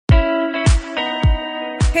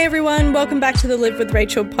Hey everyone, welcome back to the Live with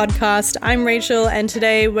Rachel podcast. I'm Rachel, and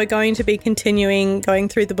today we're going to be continuing going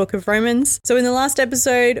through the book of Romans. So in the last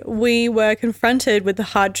episode, we were confronted with the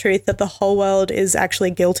hard truth that the whole world is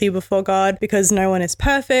actually guilty before God because no one is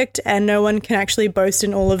perfect and no one can actually boast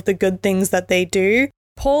in all of the good things that they do.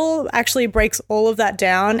 Paul actually breaks all of that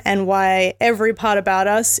down and why every part about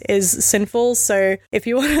us is sinful. So if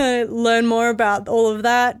you want to learn more about all of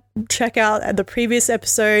that, check out the previous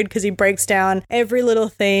episode because he breaks down every little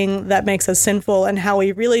thing that makes us sinful and how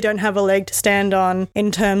we really don't have a leg to stand on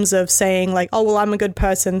in terms of saying like, oh, well, I'm a good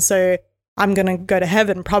person, so I'm going to go to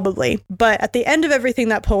heaven probably. But at the end of everything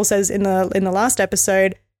that Paul says in the last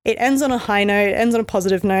episode, it ends on a high note, it ends on a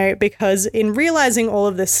positive note, because in realizing all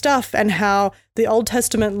of this stuff and how the Old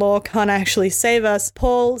Testament law can't actually save us,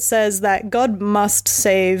 Paul says that God must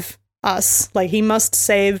save us. Like, he must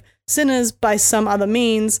save sinners by some other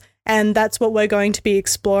means, and that's what we're going to be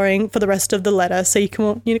exploring for the rest of the letter. So you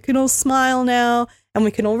can all smile now, and we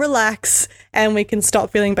can all relax, and we can stop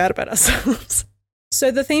feeling bad about ourselves. So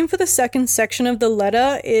the theme for the second section of the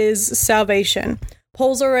letter is salvation.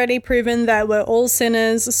 Paul's already proven that we're all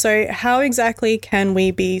sinners, so how exactly can we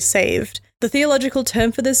be saved? The theological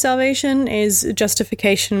term for this salvation is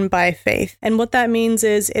justification by faith. And what that means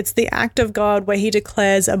is it's the act of God where he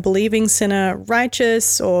declares a believing sinner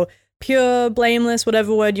righteous or pure, blameless,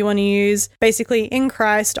 whatever word you want to use, basically in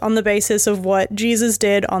Christ on the basis of what Jesus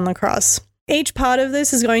did on the cross. Each part of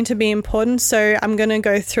this is going to be important, so I'm going to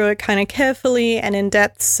go through it kind of carefully and in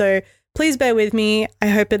depth, so please bear with me. I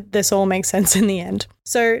hope this all makes sense in the end.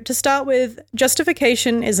 So to start with,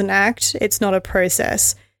 justification is an act. It's not a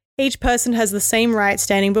process. Each person has the same right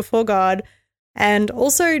standing before God. And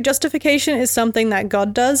also justification is something that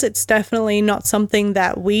God does. It's definitely not something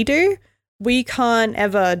that we do. We can't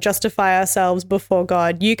ever justify ourselves before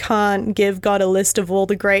God. You can't give God a list of all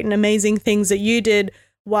the great and amazing things that you did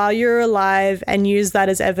while you're alive and use that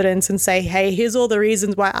as evidence and say, hey, here's all the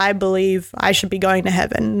reasons why I believe I should be going to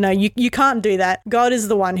heaven. No, you can't do that. God is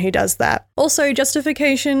the one who does that. Also,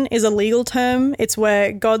 justification is a legal term. It's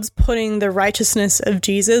where God's putting the righteousness of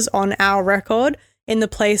Jesus on our record in the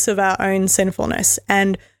place of our own sinfulness.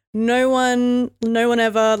 And no one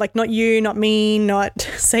ever, like not you, not me, not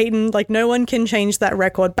Satan, like no one can change that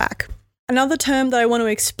record back. Another term that I want to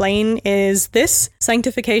explain is this,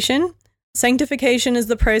 sanctification. Sanctification is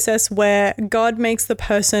the process where God makes the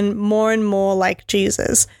person more and more like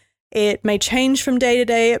Jesus. It may change from day to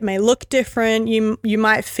day. It may look different. You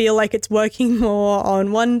might feel like it's working more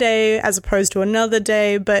on one day as opposed to another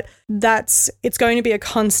day, but it's going to be a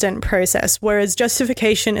constant process, whereas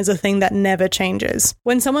justification is a thing that never changes.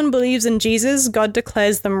 When someone believes in Jesus, God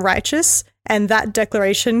declares them righteous, and that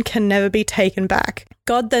declaration can never be taken back.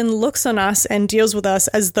 God then looks on us and deals with us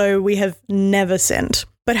as though we have never sinned.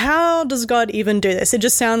 But how does God even do this? It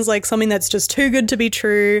just sounds like something that's just too good to be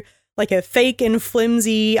true, like a fake and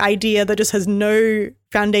flimsy idea that just has no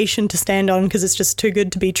foundation to stand on because it's just too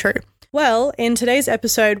good to be true. Well, in today's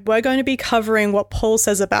episode, we're going to be covering what Paul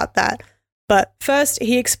says about that. But first,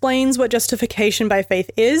 he explains what justification by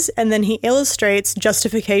faith is, and then he illustrates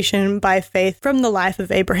justification by faith from the life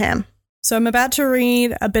of Abraham. So I'm about to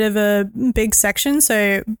read a bit of a big section,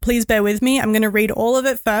 so please bear with me. I'm going to read all of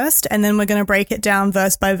it first, and then we're going to break it down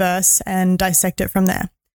verse by verse and dissect it from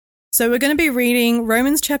there. So we're going to be reading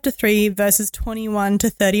Romans chapter 3, verses 21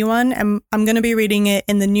 to 31, and I'm going to be reading it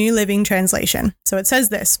in the New Living Translation. So it says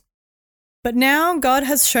this: "But now God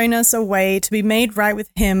has shown us a way to be made right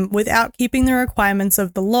with him without keeping the requirements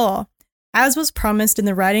of the law, as was promised in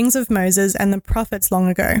the writings of Moses and the prophets long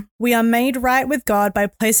ago. We are made right with God by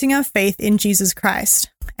placing our faith in Jesus Christ.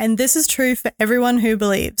 And this is true for everyone who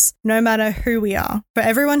believes, no matter who we are. For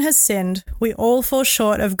everyone has sinned. We all fall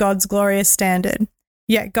short of God's glorious standard.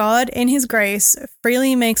 Yet God, in his grace,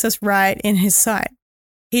 freely makes us right in his sight.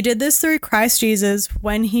 He did this through Christ Jesus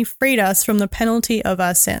when he freed us from the penalty of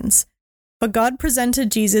our sins. For God presented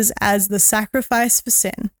Jesus as the sacrifice for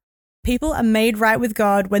sin. People are made right with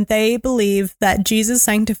God when they believe that Jesus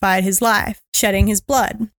sanctified his life, shedding his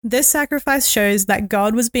blood. This sacrifice shows that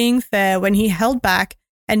God was being fair when he held back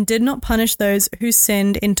and did not punish those who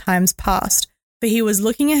sinned in times past, for he was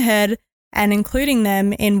looking ahead and including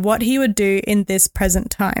them in what he would do in this present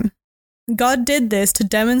time. God did this to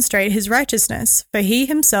demonstrate his righteousness, for he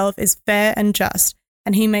himself is fair and just,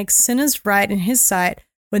 and he makes sinners right in his sight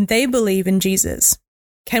when they believe in Jesus.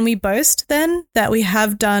 Can we boast, then, that we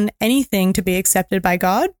have done anything to be accepted by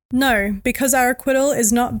God? No, because our acquittal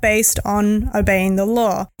is not based on obeying the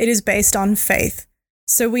law. It is based on faith.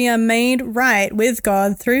 So we are made right with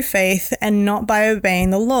God through faith and not by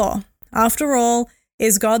obeying the law. After all,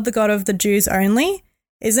 is God the God of the Jews only?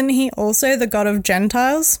 Isn't he also the God of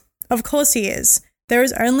Gentiles? Of course he is. There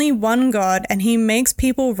is only one God, and he makes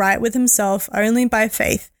people right with himself only by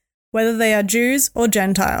faith, whether they are Jews or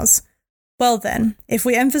Gentiles. Well then, if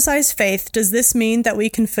we emphasize faith, does this mean that we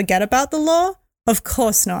can forget about the law? Of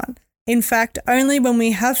course not. In fact, only when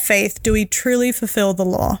we have faith do we truly fulfill the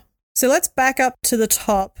law. So let's back up to the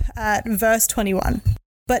top at verse 21.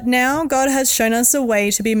 But now God has shown us a way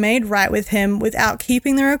to be made right with him without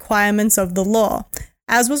keeping the requirements of the law,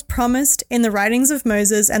 as was promised in the writings of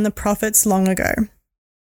Moses and the prophets long ago.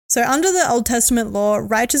 So under the Old Testament law,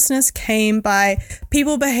 righteousness came by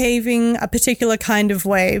people behaving a particular kind of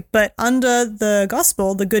way, but under the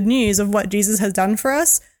gospel, the good news of what Jesus has done for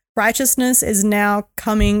us, righteousness is now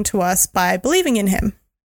coming to us by believing in him.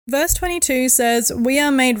 Verse 22 says, "We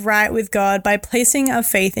are made right with God by placing our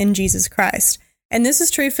faith in Jesus Christ." And this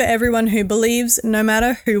is true for everyone who believes, no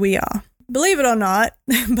matter who we are. Believe it or not,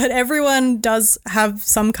 but everyone does have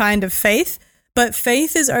some kind of faith, but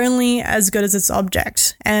faith is only as good as its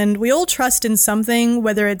object. And we all trust in something,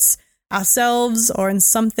 whether it's ourselves or in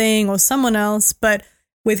something or someone else, but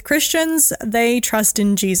with Christians, they trust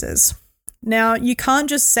in Jesus. Now, you can't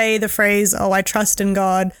just say the phrase, "Oh, I trust in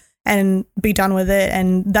God," and be done with it,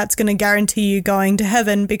 and that's going to guarantee you going to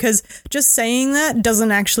heaven, because just saying that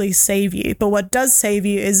doesn't actually save you. But what does save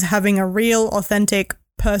you is having a real, authentic,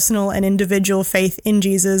 personal and individual faith in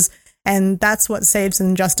Jesus, and that's what saves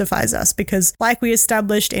and justifies us, because like we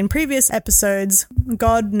established in previous episodes,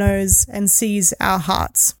 God knows and sees our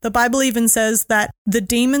hearts. The Bible even says that the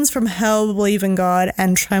demons from hell believe in God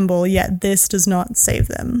and tremble, yet this does not save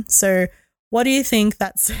them. So what do you think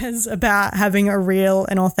that says about having a real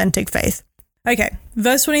and authentic faith? Okay,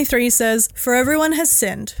 verse 23 says, "For everyone has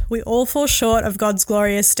sinned. We all fall short of God's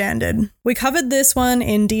glorious standard." We covered this one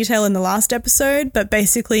in detail in the last episode, but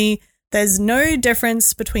basically there's no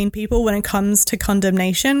difference between people when it comes to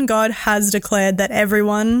condemnation. God has declared that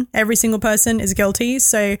every single person is guilty,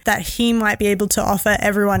 so that he might be able to offer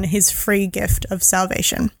everyone his free gift of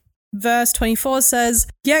salvation. Verse 24 says,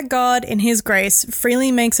 "Yet God, in his grace,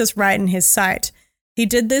 freely makes us right in his sight. He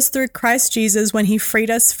did this through Christ Jesus when he freed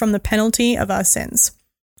us from the penalty of our sins."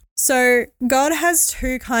 So God has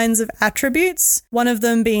two kinds of attributes, one of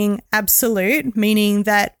them being absolute, meaning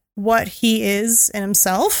that what he is in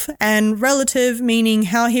himself, and relative, meaning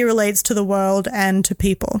how he relates to the world and to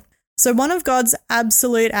people. So one of God's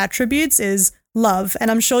absolute attributes is love. And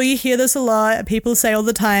I'm sure you hear this a lot. People say all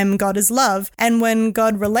the time, God is love. And when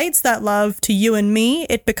God relates that love to you and me,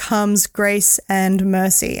 it becomes grace and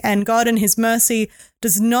mercy. And God in his mercy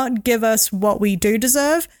does not give us what we do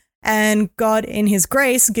deserve. And God in his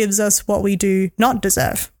grace gives us what we do not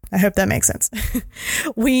deserve. I hope that makes sense.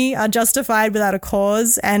 We are justified without a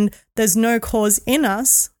cause, and there's no cause in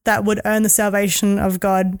us that would earn the salvation of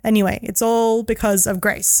God anyway. It's all because of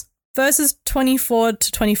grace. Verses 24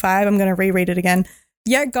 to 25, I'm going to reread it again.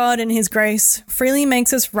 "Yet God in his grace freely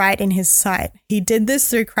makes us right in his sight. He did this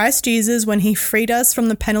through Christ Jesus when he freed us from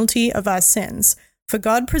the penalty of our sins. For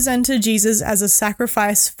God presented Jesus as a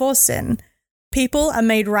sacrifice for sin. People are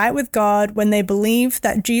made right with God when they believe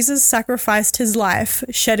that Jesus sacrificed his life,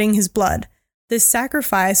 shedding his blood. This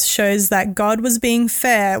sacrifice shows that God was being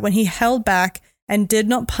fair when he held back and did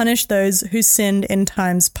not punish those who sinned in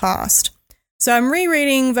times past." So I'm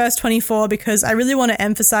rereading verse 24 because I really want to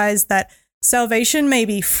emphasize that salvation may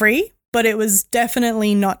be free, but it was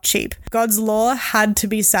definitely not cheap. God's law had to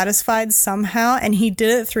be satisfied somehow, and he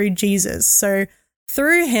did it through Jesus. So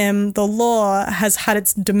through him, the law has had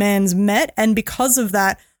its demands met, and because of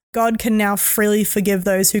that, God can now freely forgive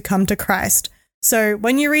those who come to Christ. So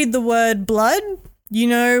when you read the word blood, you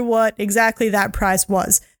know what exactly that price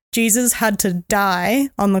was. Jesus had to die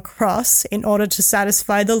on the cross in order to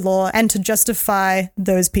satisfy the law and to justify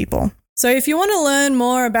those people. So if you want to learn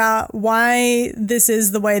more about why this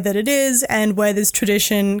is the way that it is and where this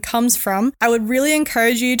tradition comes from, I would really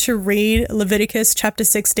encourage you to read Leviticus chapter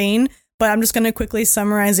 16, but I'm just going to quickly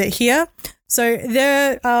summarize it here. So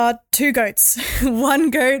there are two goats. One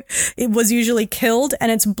goat, it was usually killed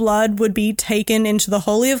and its blood would be taken into the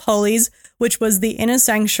Holy of Holies, which was the inner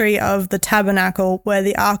sanctuary of the tabernacle where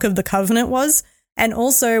the Ark of the Covenant was, and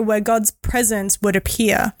also where God's presence would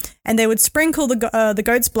appear. And they would sprinkle the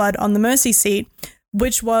goat's blood on the mercy seat,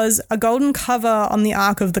 which was a golden cover on the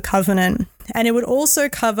Ark of the Covenant. And it would also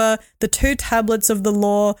cover the 2 tablets of the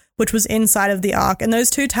law, which was inside of the Ark. And those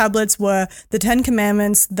 2 tablets were the 10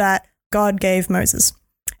 Commandments that God gave Moses.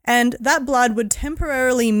 And that blood would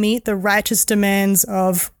temporarily meet the righteous demands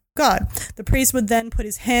of God. The priest would then put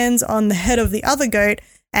his hands on the head of the other goat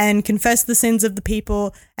and confess the sins of the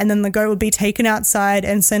people, and then the goat would be taken outside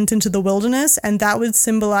and sent into the wilderness, and that would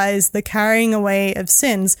symbolize the carrying away of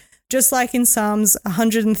sins. Just like in Psalms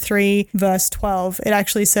 103 verse 12, it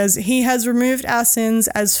actually says, "He has removed our sins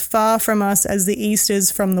as far from us as the east is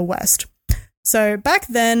from the west." So back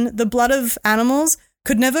then, the blood of animals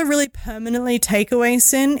could never really permanently take away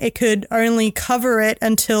sin. It could only cover it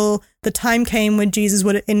until the time came when Jesus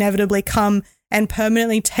would inevitably come and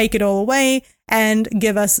permanently take it all away and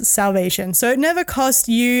give us salvation. So it never cost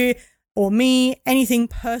you or me anything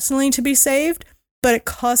personally to be saved, but it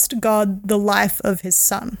cost God the life of his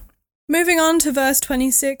son. Moving on to verse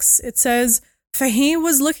 26, it says, "For he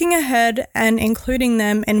was looking ahead and including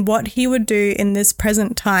them in what he would do in this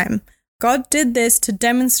present time. God did this to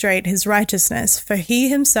demonstrate his righteousness, for he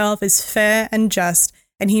himself is fair and just,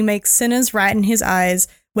 and he makes sinners right in his eyes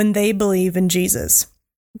when they believe in Jesus."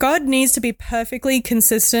 God needs to be perfectly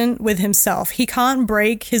consistent with himself. He can't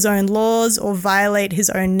break his own laws or violate his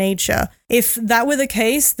own nature. If that were the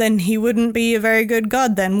case, then he wouldn't be a very good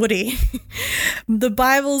God then, would he? The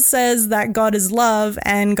Bible says that God is love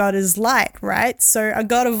and God is light, right? So a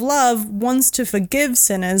God of love wants to forgive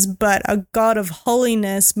sinners, but a God of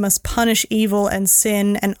holiness must punish evil and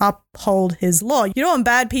sin and uphold his law. You don't want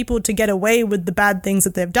bad people to get away with the bad things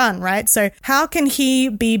that they've done, right? So how can he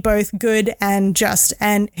be both good and just?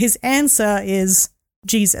 And his answer is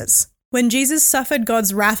Jesus. When Jesus suffered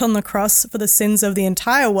God's wrath on the cross for the sins of the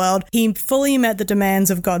entire world, he fully met the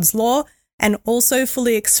demands of God's law and also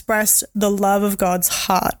fully expressed the love of God's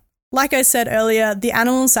heart. Like I said earlier, the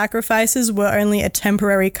animal sacrifices were only a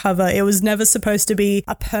temporary cover. It was never supposed to be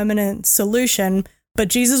a permanent solution, but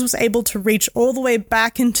Jesus was able to reach all the way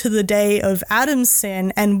back into the day of Adam's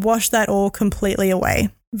sin and wash that all completely away.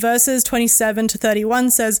 Verses 27 to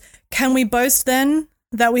 31 says, "Can we boast then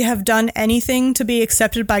that we have done anything to be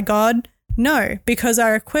accepted by God? No, because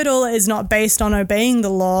our acquittal is not based on obeying the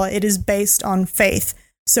law, it is based on faith.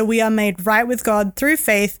 So we are made right with God through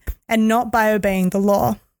faith and not by obeying the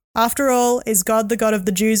law. After all, is God the God of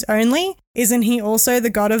the Jews only? Isn't he also the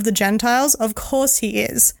God of the Gentiles? Of course he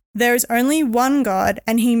is. There is only one God,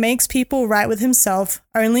 and he makes people right with himself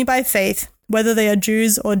only by faith, whether they are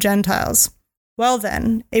Jews or Gentiles. Well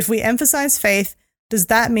then, if we emphasize faith, does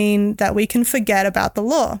that mean that we can forget about the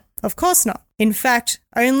law? Of course not. In fact,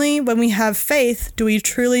 only when we have faith do we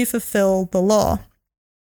truly fulfill the law."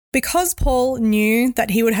 Because Paul knew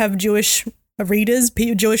that he would have Jewish readers,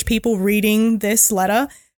 Jewish people reading this letter,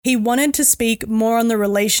 he wanted to speak more on the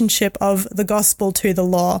relationship of the gospel to the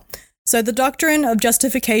law. So the doctrine of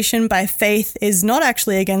justification by faith is not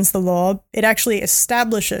actually against the law, it actually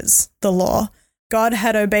establishes the law. God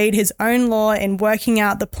had obeyed his own law in working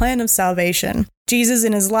out the plan of salvation. Jesus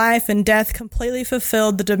in his life and death completely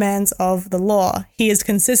fulfilled the demands of the law. He is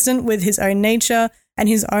consistent with his own nature and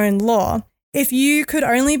his own law. If you could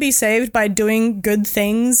only be saved by doing good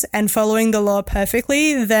things and following the law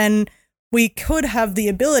perfectly, then we could have the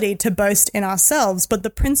ability to boast in ourselves. But the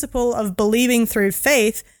principle of believing through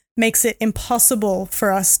faith makes it impossible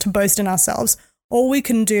for us to boast in ourselves. All we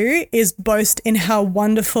can do is boast in how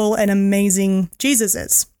wonderful and amazing Jesus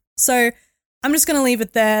is. So I'm just going to leave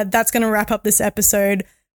it there. That's going to wrap up this episode.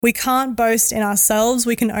 We can't boast in ourselves.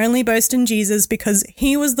 We can only boast in Jesus because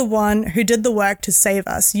he was the one who did the work to save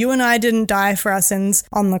us. You and I didn't die for our sins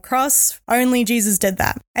on the cross. Only Jesus did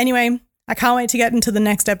that. Anyway, I can't wait to get into the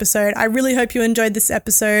next episode. I really hope you enjoyed this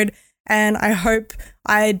episode, and I hope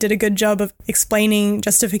I did a good job of explaining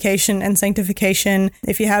justification and sanctification.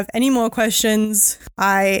 If you have any more questions,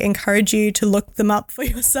 I encourage you to look them up for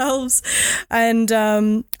yourselves. And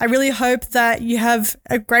I really hope that you have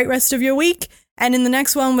a great rest of your week. And in the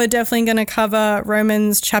next one, we're definitely going to cover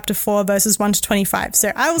Romans chapter 4, verses 1 to 25.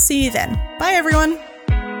 So I will see you then. Bye, everyone.